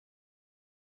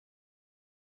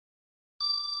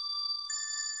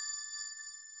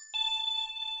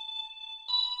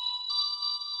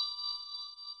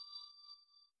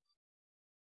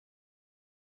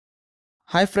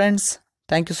Hi friends,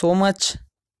 thank you so much.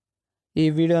 ಈ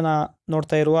ವಿಡಿಯೋನ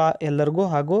ನೋಡ್ತಾ ಇರುವ ಎಲ್ಲರಿಗೂ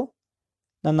ಹಾಗೂ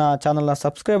ನನ್ನ ಚಾನಲ್ನ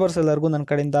ಸಬ್ಸ್ಕ್ರೈಬರ್ಸ್ ಎಲ್ಲರಿಗೂ ನನ್ನ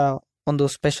ಕಡೆಯಿಂದ ಒಂದು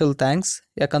ಸ್ಪೆಷಲ್ ಥ್ಯಾಂಕ್ಸ್.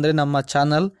 ಯಾಕಂದರೆ ನಮ್ಮ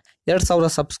ಚಾನಲ್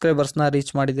 2000 ಸಬ್ಸ್ಕ್ರೈಬರ್ಸ್ನ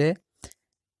ರೀಚ್ ಮಾಡಿದೆ.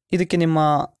 ಇದಕ್ಕೆ ನಿಮ್ಮ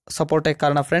ಸಪೋರ್ಟೇ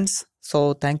ಕಾರಣ friends. So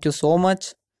thank you so much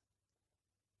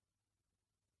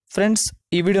friends.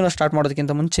 ಈ ವಿಡಿಯೋನ ಸ್ಟಾರ್ಟ್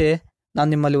ಮಾಡೋದಕ್ಕಿಂತ ಮುಂಚೆ ನಾನು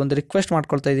ನಿಮ್ಮಲ್ಲಿ ಒಂದು ರಿಕ್ವೆಸ್ಟ್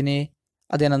ಮಾಡ್ಕೊಳ್ತಾ ಇದ್ದೀನಿ.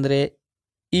 ಅದೇನೆಂದರೆ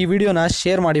ಈ ವಿಡಿಯೋನ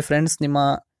ಶೇರ್ ಮಾಡಿ ಫ್ರೆಂಡ್ಸ್. ನಿಮ್ಮ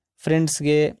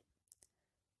ಫ್ರೆಂಡ್ಸ್ಗೆ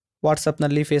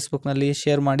ವಾಟ್ಸಪ್ನಲ್ಲಿ ಫೇಸ್ಬುಕ್ನಲ್ಲಿ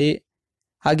ಶೇರ್ ಮಾಡಿ.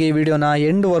 ಹಾಗೆ ಈ ವಿಡಿಯೋನ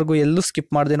ಎಂಡ್ವರೆಗೂ ಎಲ್ಲೂ ಸ್ಕಿಪ್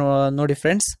ಮಾಡದೆ ನೋಡಿ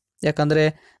ಫ್ರೆಂಡ್ಸ್. ಯಾಕಂದರೆ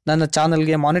ನನ್ನ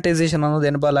ಚಾನಲ್ಗೆ ಮಾನಿಟೈಸೇಷನ್ ಅನ್ನೋದು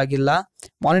ಎನಬಲ್ ಆಗಿಲ್ಲ.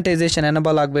 ಮಾನಿಟೈಸೇಷನ್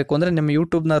ಎನಬಲ್ ಆಗಬೇಕು ಅಂದರೆ ನಿಮ್ಮ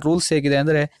ಯೂಟ್ಯೂಬ್ನ ರೂಲ್ಸ್ ಹೇಗಿದೆ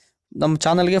ಅಂದರೆ ನಮ್ಮ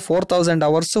ಚಾನಲ್ಗೆ 4000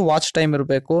 ಅವರ್ಸು ವಾಚ್ ಟೈಮ್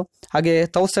ಇರಬೇಕು. ಹಾಗೆ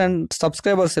 1000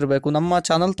 ಸಬ್ಸ್ಕ್ರೈಬರ್ಸ್ ಇರಬೇಕು. ನಮ್ಮ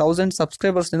ಚಾನಲ್ 1000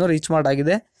 ಸಬ್ಸ್ಕ್ರೈಬರ್ಸ್ನಿಂದ ರೀಚ್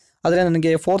ಮಾಡಾಗಿದೆ. ಆದರೆ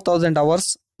ನನಗೆ 4000 ಅವರ್ಸ್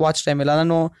ವಾಚ್ ಟೈಮ್ ಇಲ್ಲ.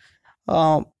 ನಾನು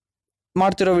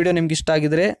ಮಾಡ್ತಿರೋ ವಿಡಿಯೋ ನಿಮ್ಗೆ ಇಷ್ಟ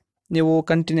ಆಗಿದರೆ ನೀವು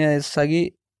ಕಂಟಿನ್ಯೂಸ್ ಆಗಿ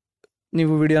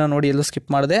ನೀವು ವಿಡಿಯೋನ ನೋಡಿ ಎಲ್ಲೂ ಸ್ಕಿಪ್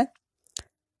ಮಾಡಿದೆ.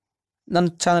 ನನ್ನ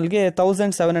ಚಾನಲ್ಗೆ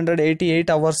 1788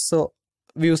 ಅವರ್ಸ್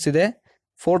ವ್ಯೂಸ್ ಇದೆ.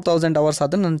 4000 ಅವರ್ಸ್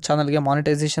ಆದರೆ ನನ್ನ ಚಾನಲ್ಗೆ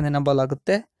ಮಾನಿಟೈಸೇಷನ್ ಎನಬಲ್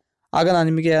ಆಗುತ್ತೆ. ಆಗ ನಾನು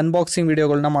ನಿಮಗೆ ಅನ್ಬಾಕ್ಸಿಂಗ್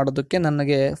ವಿಡಿಯೋಗಳನ್ನ ಮಾಡೋದಕ್ಕೆ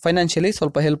ನನಗೆ ಫೈನಾನ್ಷಿಯಲಿ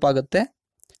ಸ್ವಲ್ಪ ಹೆಲ್ಪ್ ಆಗುತ್ತೆ.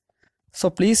 ಸೊ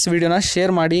ಪ್ಲೀಸ್ ವಿಡಿಯೋನ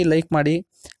ಶೇರ್ ಮಾಡಿ, ಲೈಕ್ ಮಾಡಿ.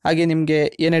 ಹಾಗೆ ನಿಮಗೆ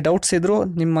ಏನೇ ಡೌಟ್ಸ್ ಇದ್ದರೂ,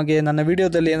 ನಿಮಗೆ ನನ್ನ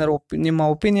ವಿಡಿಯೋದಲ್ಲಿ ಏನಾದ್ರು ನಿಮ್ಮ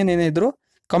ಒಪಿನಿಯನ್ ಏನೇ ಇದ್ದರೂ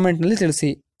ಕಮೆಂಟ್ನಲ್ಲಿ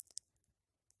ತಿಳಿಸಿ.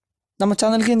 ನಮ್ಮ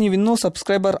ಚಾನಲ್ಗೆ ನೀವು ಇನ್ನೂ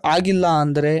ಸಬ್ಸ್ಕ್ರೈಬರ್ ಆಗಿಲ್ಲ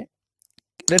ಅಂದರೆ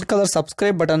ರೆಡ್ ಕಲರ್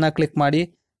ಸಬ್ಸ್ಕ್ರೈಬ್ ಬಟನ್ನ ಕ್ಲಿಕ್ ಮಾಡಿ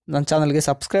ನನ್ನ ಚಾನಲ್ಗೆ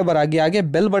ಸಬ್ಸ್ಕ್ರೈಬರ್ ಆಗಿ. ಹಾಗೆ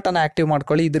ಬೆಲ್ ಬಟನ್ ಆ್ಯಕ್ಟಿವ್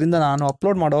ಮಾಡ್ಕೊಳ್ಳಿ. ಇದರಿಂದ ನಾನು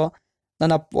ಅಪ್ಲೋಡ್ ಮಾಡೋ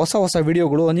ನನ್ನ ಹೊಸ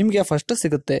ವಿಡಿಯೋಗಳು ನಿಮಗೆ ಫಸ್ಟ್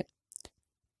ಸಿಗುತ್ತೆ.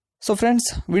 ಸೊ ಫ್ರೆಂಡ್ಸ್,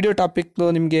 ವಿಡಿಯೋ ಟಾಪಿಕ್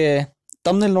ನಿಮಗೆ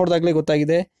ತಮ್ಮನೇಲಿ ನೋಡಿದಾಗಲೇ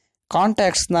ಗೊತ್ತಾಗಿದೆ.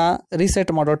 ಕಾಂಟ್ಯಾಕ್ಟ್ಸ್ನ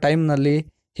ರೀಸೆಟ್ ಮಾಡೋ ಟೈಮ್ನಲ್ಲಿ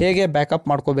ಹೇಗೆ ಬ್ಯಾಕಪ್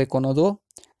ಮಾಡ್ಕೋಬೇಕು ಅನ್ನೋದು.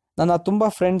 ನನ್ನ ತುಂಬ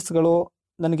ಫ್ರೆಂಡ್ಸ್ಗಳು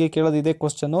ನನಗೆ ಕೇಳೋದಿದೆ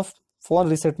ಕ್ವಶನ್ನು. ಫೋನ್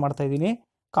ರೀಸೆಟ್ ಮಾಡ್ತಾ ಇದ್ದೀನಿ,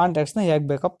 ಕಾಂಟ್ಯಾಕ್ಟ್ಸ್ನ ಹೇಗೆ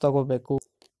ಬ್ಯಾಕಪ್ ತಗೋಬೇಕು.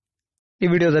 ಈ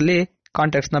ವಿಡಿಯೋದಲ್ಲಿ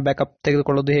ಕಾಂಟ್ಯಾಕ್ಟ್ಸ್ನ ಬ್ಯಾಕಪ್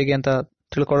ತೆಗೆದುಕೊಳ್ಳೋದು ಹೇಗೆ ಅಂತ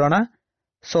ತಿಳ್ಕೊಳ್ಳೋಣ.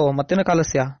 ಸೊ ಮತ್ತೇನು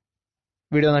ಕಾಲಸ್ಯ,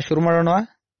 ವಿಡಿಯೋನ ಶುರು ಮಾಡೋಣ.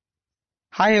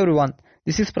 Hi everyone,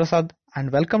 this is Prasad and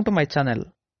welcome to my channel.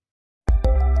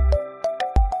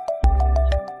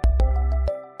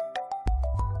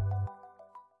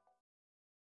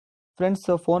 Friends,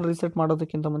 phone reset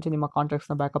ಮಾಡೋದಕ್ಕಿಂತ ಮುಂಚೆ ನಿಮ್ಮ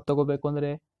ಕಾಂಟ್ಯಾಕ್ಟ್ಸ್ನ ಬ್ಯಾಕಪ್ ತಗೋಬೇಕು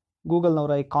ಅಂದರೆ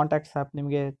ಗೂಗಲ್ನವರ ಈ ಕಾಂಟ್ಯಾಕ್ಟ್ಸ್ ಆ್ಯಪ್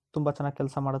ನಿಮಗೆ ತುಂಬ ಚೆನ್ನಾಗಿ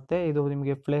ಕೆಲಸ ಮಾಡುತ್ತೆ. ಇದು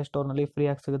ನಿಮಗೆ ಪ್ಲೇಸ್ಟೋರ್ನಲ್ಲಿ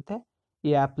ಫ್ರೀಯಾಗಿ ಸಿಗುತ್ತೆ.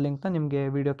 ಈ ಆ್ಯಪ್ ಲಿಂಕ್ನ ನಿಮಗೆ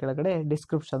ವಿಡಿಯೋ ಕೆಳಗಡೆ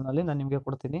ಡಿಸ್ಕ್ರಿಪ್ಷನ್ನಲ್ಲಿ ನಾನು ನಿಮಗೆ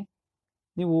ಕೊಡ್ತೀನಿ.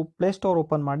 ನೀವು ಪ್ಲೇಸ್ಟೋರ್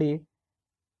ಓಪನ್ ಮಾಡಿ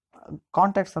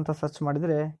ಕಾಂಟ್ಯಾಕ್ಟ್ಸ್ ಅಂತ ಸರ್ಚ್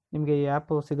ಮಾಡಿದರೆ ನಿಮಗೆ ಈ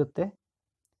ಆ್ಯಪ್ ಸಿಗುತ್ತೆ.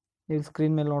 ಇಲ್ಲಿ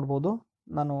ಸ್ಕ್ರೀನ್ ಮೇಲೆ ನೋಡ್ಬೋದು.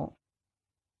 ನಾನು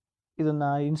ಇದನ್ನು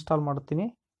ಇನ್ಸ್ಟಾಲ್ ಮಾಡುತ್ತೀನಿ.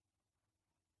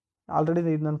 ಆಲ್ರೆಡಿ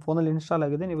ಇದು ನನ್ನ ಫೋನಲ್ಲಿ ಇನ್ಸ್ಟಾಲ್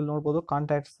ಆಗಿದೆ. ನೀವು ಇಲ್ಲಿ ನೋಡ್ಬೋದು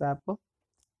ಕಾಂಟ್ಯಾಕ್ಟ್ಸ್ ಆ್ಯಪ್.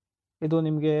 ಇದು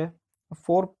ನಿಮಗೆ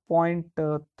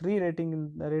 4.3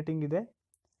 ರೇಟಿಂಗ್ ಇದೆ.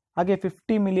 ಹಾಗೆ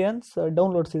 50 ಮಿಲಿಯನ್ಸ್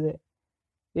ಡೌನ್ಲೋಡ್ಸ್ ಇದೆ.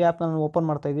 ಈ ಆ್ಯಪ್ ನಾನು ಓಪನ್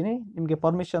ಮಾಡ್ತಾ ಇದ್ದೀನಿ. ನಿಮಗೆ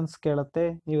ಪರ್ಮಿಷನ್ಸ್ ಕೇಳುತ್ತೆ.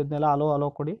 ನೀವು ಇದನ್ನೆಲ್ಲ ಅಲೋ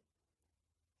ಕೊಡಿ.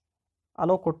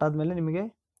 ಅಲೋ ಕೊಟ್ಟಾದಮೇಲೆ ನಿಮಗೆ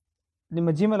ನಿಮ್ಮ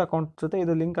ಜಿಮೇಲ್ ಅಕೌಂಟ್ ಜೊತೆ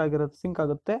ಇದು ಸಿಂಕ್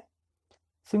ಆಗುತ್ತೆ.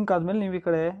 ಸಿಂಕ್ ಆದಮೇಲೆ ನೀವು ಈ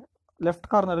ಕಡೆ ಲೆಫ್ಟ್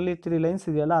ಕಾರ್ನರಲ್ಲಿ 3 ಲೈನ್ಸ್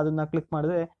ಇದೆಯಲ್ಲ, ಅದನ್ನು ಕ್ಲಿಕ್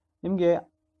ಮಾಡಿದ್ರೆ ನಿಮಗೆ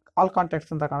ಆಲ್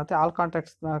ಕಾಂಟ್ಯಾಕ್ಟ್ಸ್ ಅಂತ ಕಾಣುತ್ತೆ. ಆಲ್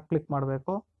ಕಾಂಟ್ಯಾಕ್ಟ್ಸ್ನ ಕ್ಲಿಕ್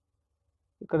ಮಾಡಬೇಕು.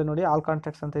 ಈ ಕಡೆ ನೋಡಿ, ಆಲ್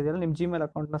ಕಾಂಟ್ಯಾಕ್ಟ್ಸ್ ಅಂತ ಇದೆಯಲ್ಲ, ನಿಮ್ಮ ಜಿಮೇಲ್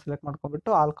ಅಕೌಂಟ್ನ ಸೆಲೆಕ್ಟ್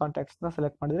ಮಾಡ್ಕೊಂಡ್ಬಿಟ್ಟು ಆಲ್ ಕಾಂಟ್ಯಾಕ್ಟ್ಸ್ನ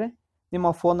ಸೆಲೆಕ್ಟ್ ಮಾಡಿದರೆ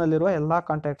ನಿಮ್ಮ ಫೋನಲ್ಲಿರುವ ಎಲ್ಲ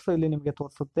ಕಾಂಟ್ಯಾಕ್ಟ್ಸು ಇಲ್ಲಿ ನಿಮಗೆ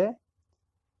ತೋರಿಸುತ್ತೆ.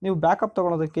 ನೀವು ಬ್ಯಾಕಪ್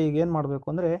ತೊಗೊಳೋದಕ್ಕೆ ಈಗ ಏನು ಮಾಡಬೇಕು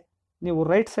ಅಂದರೆ, ನೀವು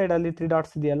ರೈಟ್ ಸೈಡಲ್ಲಿ 3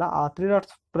 ಡಾಟ್ಸ್ ಇದೆಯಲ್ಲ, ಆ 3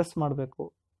 ಡಾಟ್ಸ್ ಪ್ರೆಸ್ ಮಾಡಬೇಕು.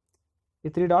 ಈ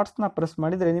 3 ಡಾಟ್ಸ್ನ ಪ್ರೆಸ್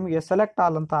ಮಾಡಿದರೆ ನಿಮಗೆ ಸೆಲೆಕ್ಟ್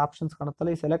ಆಲ್ ಅಂತ ಆಪ್ಷನ್ಸ್ ಕಾಣುತ್ತಲ್ಲ,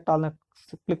 ಈ ಸೆಲೆಕ್ಟ್ ಆಲ್ನ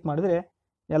ಕ್ಲಿಕ್ ಮಾಡಿದರೆ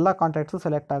ಎಲ್ಲ ಕಾಂಟ್ಯಾಕ್ಟ್ಸು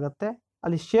ಸೆಲೆಕ್ಟ್ ಆಗುತ್ತೆ.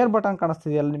 ಅಲ್ಲಿ ಶೇರ್ ಬಟನ್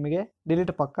ಕಾಣಿಸ್ತಿದೆಯಲ್ಲ ನಿಮಗೆ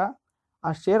ಡಿಲೀಟ್ ಪಕ್ಕ,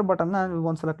 ಆ ಶೇರ್ ಬಟನ್ನ ನೀವು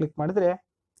ಒಂದ್ಸಲ ಕ್ಲಿಕ್ ಮಾಡಿದರೆ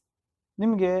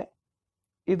ನಿಮಗೆ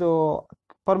ಇದು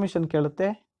ಪರ್ಮಿಷನ್ ಕೇಳುತ್ತೆ.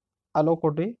 ಅಲೋ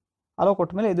ಕೊಡಿ. ಅಲೋ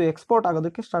ಕೊಟ್ಟ ಮೇಲೆ ಇದು ಎಕ್ಸ್ಪೋರ್ಟ್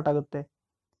ಆಗೋದಕ್ಕೆ ಸ್ಟಾರ್ಟ್ ಆಗುತ್ತೆ.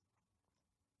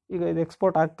 ಈಗ ಇದು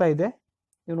ಎಕ್ಸ್ಪೋರ್ಟ್ ಆಗ್ತಾ ಇದೆ.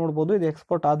 ನೀವು ನೋಡ್ಬೋದು. ಇದು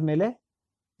ಎಕ್ಸ್ಪೋರ್ಟ್ ಆದಮೇಲೆ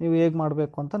ನೀವು ಹೇಗೆ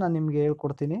ಮಾಡಬೇಕು ಅಂತ ನಾನು ನಿಮಗೆ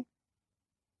ಹೇಳ್ಕೊಡ್ತೀನಿ.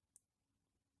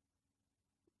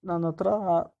 ನನ್ನ ಹತ್ರ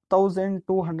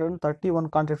 1231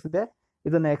 ಕಾಂಟ್ಯಾಕ್ಟ್ಸ್ ಇದೆ.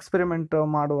 ಇದನ್ನು ಎಕ್ಸ್ಪೆರಿಮೆಂಟ್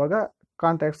ಮಾಡುವಾಗ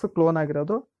ಕಾಂಟ್ಯಾಕ್ಟ್ಸು ಕ್ಲೋನ್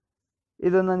ಆಗಿರೋದು.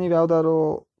 ಇದನ್ನು ನೀವು ಯಾವುದಾದ್ರು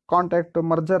ಕಾಂಟ್ಯಾಕ್ಟ್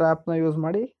ಮರ್ಜರ್ ಆ್ಯಪ್ನ ಯೂಸ್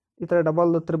ಮಾಡಿ ಈ ಥರ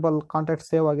ಡಬಲ್ ತ್ರಿಬಲ್ ಕಾಂಟ್ಯಾಕ್ಟ್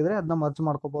ಸೇವ್ ಆಗಿದರೆ ಅದನ್ನ ಮರ್ಜ್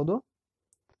ಮಾಡ್ಕೋಬೋದು.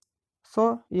 ಸೊ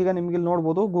ಈಗ ನಿಮ್ಗೆ ಇಲ್ಲಿ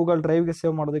ನೋಡ್ಬೋದು, ಗೂಗಲ್ ಡ್ರೈವ್ಗೆ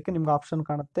ಸೇವ್ ಮಾಡೋದಕ್ಕೆ ನಿಮ್ಗೆ ಆಪ್ಷನ್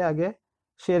ಕಾಣುತ್ತೆ. ಹಾಗೆ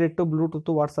ಶೇರ್ ಇಟ್ಟು ಬ್ಲೂಟೂತ್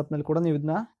ವಾಟ್ಸಪ್ನಲ್ಲಿ ಕೂಡ ನೀವು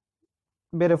ಇದನ್ನ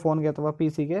ಬೇರೆ ಫೋನ್ಗೆ ಅಥವಾ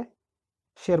PC-ಗೆ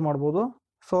ಶೇರ್ ಮಾಡ್ಬೋದು.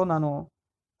 ಸೊ ನಾನು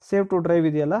ಸೇವ್ ಟು ಡ್ರೈವ್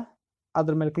ಇದೆಯಲ್ಲ,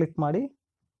 ಅದ್ರ ಮೇಲೆ ಕ್ಲಿಕ್ ಮಾಡಿ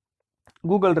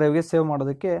ಗೂಗಲ್ ಡ್ರೈವ್ಗೆ ಸೇವ್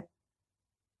ಮಾಡೋದಕ್ಕೆ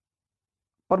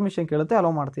ಪರ್ಮಿಷನ್ ಕೇಳುತ್ತೆ. ಅಲೋ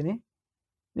ಮಾಡ್ತೀನಿ.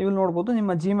 ನೀವು ನೋಡ್ಬೋದು,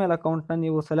 ನಿಮ್ಮ ಜಿಮೇಲ್ ಅಕೌಂಟ್ನ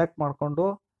ನೀವು ಸೆಲೆಕ್ಟ್ ಮಾಡಿಕೊಂಡು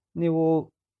ನೀವು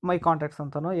ಮೈ ಕಾಂಟ್ಯಾಕ್ಟ್ಸ್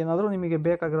ಅಂತನೋ ಏನಾದರೂ ನಿಮಗೆ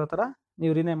ಬೇಕಾಗಿರೋ ಥರ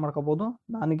ನೀವು ರಿನೇಮ್ ಮಾಡ್ಕೋಬೋದು.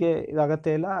 ನನಗೆ ಇದು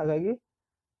ಅಗತ್ಯ ಇಲ್ಲ, ಹಾಗಾಗಿ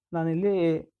ನಾನಿಲ್ಲಿ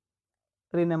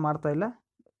ರಿನೇಮ್ ಮಾಡ್ತಾ ಇಲ್ಲ.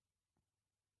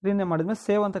 ರಿನೇಮ್ ಮಾಡಿದ್ಮೇಲೆ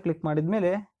ಸೇವ್ ಅಂತ ಕ್ಲಿಕ್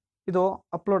ಮಾಡಿದ್ಮೇಲೆ ಇದು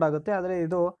ಅಪ್ಲೋಡ್ ಆಗುತ್ತೆ. ಆದರೆ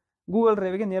ಇದು ಗೂಗಲ್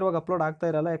ಡ್ರೈವ್ಗೆ ನೇರವಾಗಿ ಅಪ್ಲೋಡ್ ಆಗ್ತಾ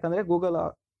ಇರಲ್ಲ. ಯಾಕಂದರೆ ಗೂಗಲ್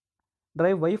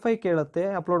ಡ್ರೈವ್ ವೈಫೈ ಕೇಳುತ್ತೆ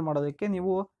ಅಪ್ಲೋಡ್ ಮಾಡೋದಕ್ಕೆ.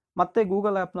 ನೀವು ಮತ್ತೆ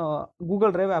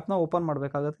ಗೂಗಲ್ ಡ್ರೈವ್ ಆ್ಯಪ್ನ ಓಪನ್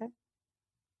ಮಾಡಬೇಕಾಗುತ್ತೆ.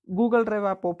 ಗೂಗಲ್ ಡ್ರೈವ್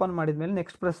ಆ್ಯಪ್ ಓಪನ್ ಮಾಡಿದ್ಮೇಲೆ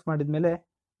ನೆಕ್ಸ್ಟ್ ಪ್ರೆಸ್ ಮಾಡಿದ್ಮೇಲೆ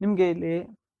ನಿಮಗೆ ಇಲ್ಲಿ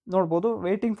ನೋಡ್ಬೋದು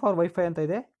ವೇಟಿಂಗ್ ಫಾರ್ ವೈಫೈ ಅಂತ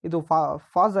ಇದೆ. ಇದು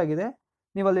ಫಾಸ್ ಆಗಿದೆ.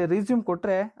 ನೀವು ಅಲ್ಲಿ ರಿಸ್ಯೂಮ್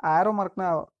ಕೊಟ್ಟರೆ ಆ ಆ್ಯರೋ ಮಾರ್ಕ್ನ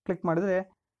ಕ್ಲಿಕ್ ಮಾಡಿದರೆ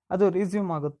ಅದು ರಿಸ್ಯೂಮ್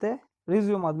ಆಗುತ್ತೆ.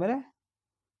 ರಿಸ್ಯೂಮ್ ಆದಮೇಲೆ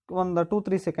ಒಂದು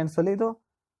 2-3 ಸೆಕೆಂಡ್ಸಲ್ಲಿ ಇದು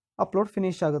ಅಪ್ಲೋಡ್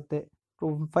ಫಿನಿಶ್ ಆಗುತ್ತೆ.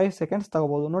 5 ಸೆಕೆಂಡ್ಸ್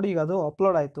ತಗೋಬೋದು. ನೋಡಿ, ಈಗ ಅದು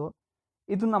ಅಪ್ಲೋಡ್ ಆಯಿತು.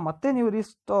 ಇದನ್ನು ಮತ್ತೆ ನೀವು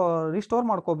ರಿಸ್ಟೋರ್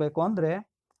ಮಾಡ್ಕೋಬೇಕು ಅಂದರೆ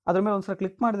ಅದ್ರ ಮೇಲೆ ಒಂದ್ಸಲ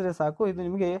ಕ್ಲಿಕ್ ಮಾಡಿದರೆ ಸಾಕು. ಇದು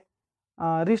ನಿಮಗೆ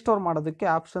ರಿಸ್ಟೋರ್ ಮಾಡೋದಕ್ಕೆ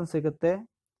ಆಪ್ಷನ್ ಸಿಗುತ್ತೆ.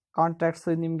 ಕಾಂಟ್ಯಾಕ್ಟ್ಸ್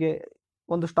ನಿಮಗೆ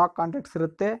ಒಂದು ಸ್ಟಾಕ್ ಕಾಂಟ್ಯಾಕ್ಟ್ಸ್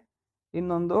ಇರುತ್ತೆ,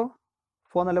 ಇನ್ನೊಂದು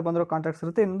ಫೋನಲ್ಲೇ ಬಂದಿರೋ ಕಾಂಟ್ಯಾಕ್ಟ್ಸ್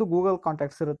ಇರುತ್ತೆ, ಇನ್ನೊಂದು ಗೂಗಲ್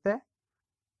ಕಾಂಟ್ಯಾಕ್ಟ್ಸ್ ಇರುತ್ತೆ.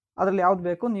 ಅದರಲ್ಲಿ ಯಾವ್ದು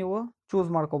ಬೇಕು ನೀವು ಚೂಸ್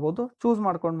ಮಾಡ್ಕೋಬೋದು. ಚೂಸ್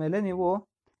ಮಾಡ್ಕೊಂಡ್ಮೇಲೆ ನೀವು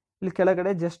ಇಲ್ಲಿ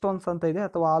ಕೆಳಗಡೆ ಜಸ್ಟ್ ಒನ್ಸ್ ಅಂತ ಇದೆ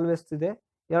ಅಥವಾ ಆಲ್ವೇಸ್ ಇದೆ.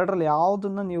 ಎರಡರಲ್ಲಿ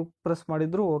ಯಾವುದನ್ನು ನೀವು ಪ್ರೆಸ್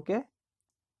ಮಾಡಿದರೂ ಓಕೆ.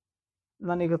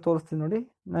 ನಾನೀಗ ತೋರಿಸ್ತೀನಿ ನೋಡಿ.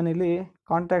 ನಾನಿಲ್ಲಿ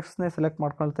ಕಾಂಟ್ಯಾಕ್ಟ್ಸ್ನೇ ಸೆಲೆಕ್ಟ್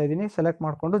ಮಾಡ್ಕೊಳ್ತಾ ಇದ್ದೀನಿ. ಸೆಲೆಕ್ಟ್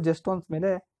ಮಾಡಿಕೊಂಡು ಜಸ್ಟ್ ಒನ್ಸ್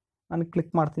ಮೇಲೆ ನಾನು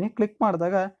ಕ್ಲಿಕ್ ಮಾಡ್ತೀನಿ. ಕ್ಲಿಕ್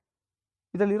ಮಾಡಿದಾಗ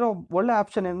ಇದರಲ್ಲಿರೋ ಒಳ್ಳೆ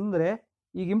ಆಪ್ಷನ್ ಏನಂದರೆ,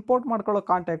 ಈಗ ಇಂಪೋರ್ಟ್ ಮಾಡ್ಕೊಳ್ಳೋ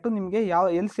ಕಾಂಟ್ಯಾಕ್ಟು ನಿಮಗೆ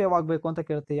ಎಲ್ಲಿ ಸೇವ್ ಆಗಬೇಕು ಅಂತ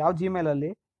ಕೇಳುತ್ತೆ. ಯಾವ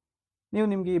ಜಿಮೇಲಲ್ಲಿ ನೀವು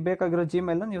ನಿಮಗೆ ಬೇಕಾಗಿರೋ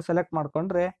ಜಿಮೇಲ್ನ ನೀವು ಸೆಲೆಕ್ಟ್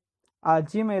ಮಾಡಿಕೊಂಡ್ರೆ ಆ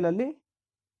ಜಿಮೇಲಲ್ಲಿ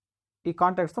ಈ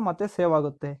ಕಾಂಟ್ಯಾಕ್ಟ್ಸು ಮತ್ತೆ ಸೇವ್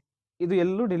ಆಗುತ್ತೆ. ಇದು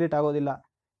ಎಲ್ಲೂ ಡಿಲೀಟ್ ಆಗೋದಿಲ್ಲ.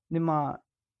 ನಿಮ್ಮ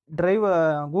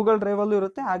ಗೂಗಲ್ ಡ್ರೈವಲ್ಲೂ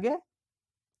ಇರುತ್ತೆ, ಹಾಗೆ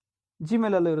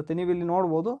ಜಿಮೇಲಲ್ಲೂ ಇರುತ್ತೆ. ನೀವು ಇಲ್ಲಿ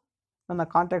ನೋಡ್ಬೋದು ನನ್ನ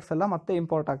ಕಾಂಟ್ಯಾಕ್ಟ್ಸ್ ಎಲ್ಲ ಮತ್ತೆ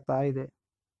ಇಂಪೋರ್ಟ್ ಆಗ್ತಾ ಇದೆ.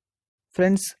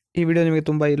 ಫ್ರೆಂಡ್ಸ್, ಈ ವಿಡಿಯೋ ನಿಮಗೆ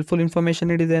ತುಂಬ ಹೆಲ್ಪ್ಫುಲ್ ಇನ್ಫಾರ್ಮೇಷನ್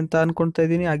ನೀಡಿದೆ ಅಂತ ಅನ್ಕೊಳ್ತಾ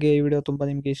ಇದ್ದೀನಿ. ಹಾಗೆ ಈ ವಿಡಿಯೋ ತುಂಬ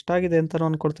ನಿಮಗೆ ಇಷ್ಟ ಆಗಿದೆ ಅಂತಲೂ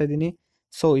ಅನ್ಕೊಳ್ತಾ ಇದ್ದೀನಿ.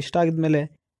 ಸೊ ಇಷ್ಟ ಆಗಿದ್ಮೇಲೆ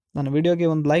ನನ್ನ ವಿಡಿಯೋಗೆ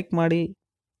ಒಂದು ಲೈಕ್ ಮಾಡಿ,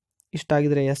 ಇಷ್ಟ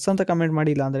ಆಗಿದ್ರೆ ಎಸ್ ಅಂತ ಕಮೆಂಟ್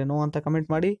ಮಾಡಿ, ಇಲ್ಲಾಂದರೆ ನೋ ಅಂತ ಕಮೆಂಟ್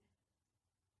ಮಾಡಿ.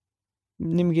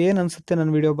 ನಿಮ್ಗೆ ಏನು ಅನಿಸುತ್ತೆ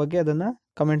ನನ್ನ ವಿಡಿಯೋ ಬಗ್ಗೆ ಅದನ್ನು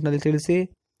ಕಮೆಂಟ್ನಲ್ಲಿ ತಿಳಿಸಿ.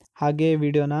 ಹಾಗೆ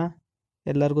ವಿಡಿಯೋನ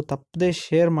ಎಲ್ಲರಿಗೂ ತಪ್ಪದೆ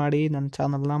ಶೇರ್ ಮಾಡಿ. ನನ್ನ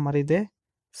ಚಾನಲ್ನ ಮರೀದೆ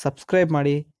ಸಬ್ಸ್ಕ್ರೈಬ್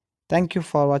ಮಾಡಿ. Thank you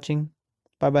for watching.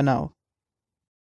 Bye bye ನಾವು.